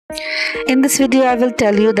In this video, I will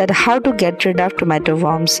tell you that how to get rid of tomato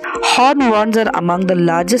worms. Hornworms are among the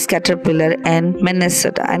largest caterpillar in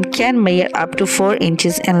Minnesota and can measure up to 4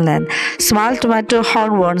 inches in length. Small tomato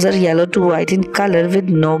hornworms are yellow to white in color with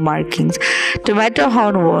no markings. Tomato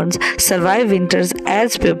hornworms survive winters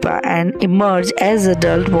as pupa and emerge as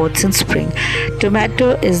adult moths in spring.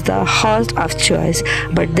 Tomato is the host of choice,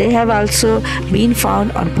 but they have also been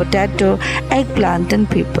found on potato, eggplant, and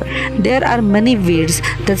pepper. There are many weeds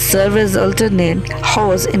that serve as alternate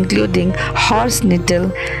hosts, including horse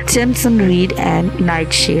nettle, Simpson reed, and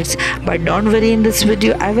nightshades. But don't worry, in this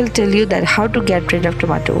video I will tell you that how to get rid of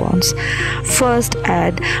tomato worms. First,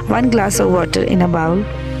 add 1 glass of water in a bowl.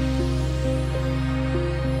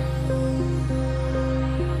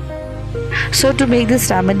 So to make this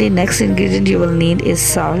remedy, next ingredient you will need is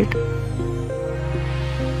salt.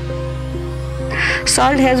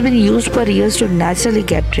 Salt has been used for years to naturally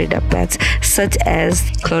get rid of pests such as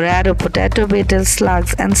Colorado potato beetles,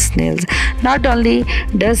 slugs, and snails. Not only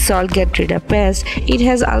does salt get rid of pests, it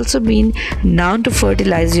has also been known to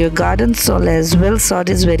fertilize your garden soil as well. Salt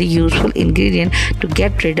is a very useful ingredient to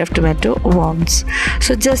get rid of tomato worms.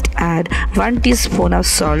 So just add 1 teaspoon of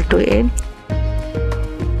salt to it.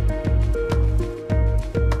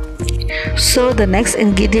 So the next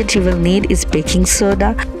ingredient you will need is baking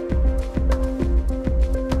soda.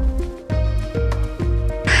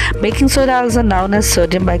 Baking soda, also known as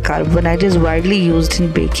sodium bicarbonate, is widely used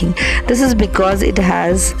in baking. This is because it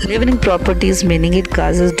has leavening properties, meaning it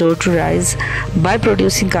causes dough to rise by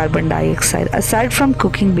producing carbon dioxide. Aside from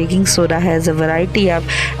cooking, baking soda has a variety of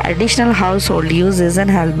additional household uses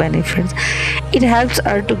and health benefits. It helps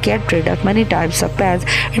us to get rid of many types of pests.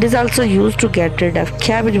 It is also used to get rid of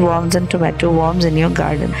cabbage worms and tomato worms in your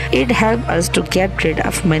garden. It helps us to get rid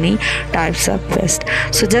of many types of pests.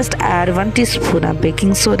 So just add 1 teaspoon of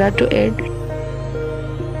baking soda to it.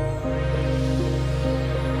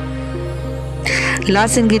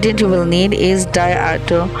 Last ingredient you will need is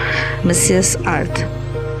diatomaceous earth.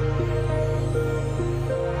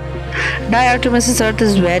 Diatomaceous earth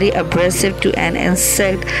is very abrasive to an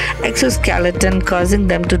insect exoskeleton, causing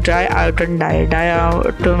them to dry out and die.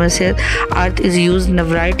 Diatomaceous earth is used in a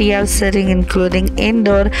variety of settings, including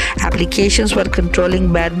indoor applications for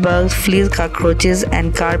controlling bed bugs, fleas, cockroaches,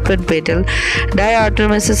 and carpet beetle.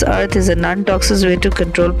 Diatomaceous earth is a non-toxic way to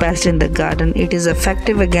control pests in the garden. It is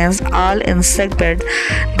effective against all insect pests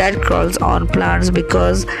that crawls on plants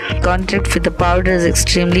because contact with the powder is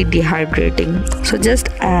extremely dehydrating. So just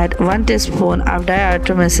add 1 teaspoon of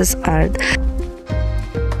diatomaceous earth.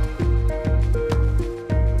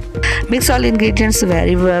 Mix all ingredients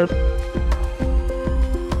very well.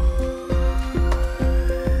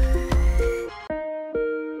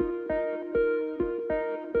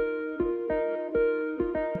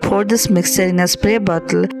 Pour this mixture in a spray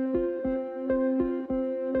bottle.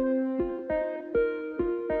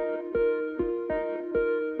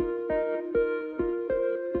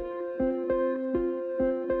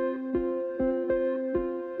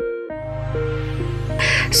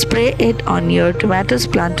 Spray it on your tomatoes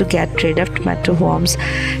plant to get rid of tomato worms.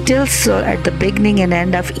 Till sow at the beginning and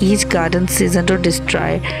end of each garden season to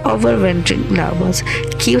destroy overwintering larvae.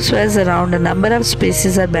 Keep space around. A number of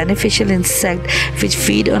species are beneficial insects which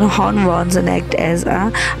feed on hornworms and act as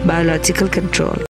a biological control.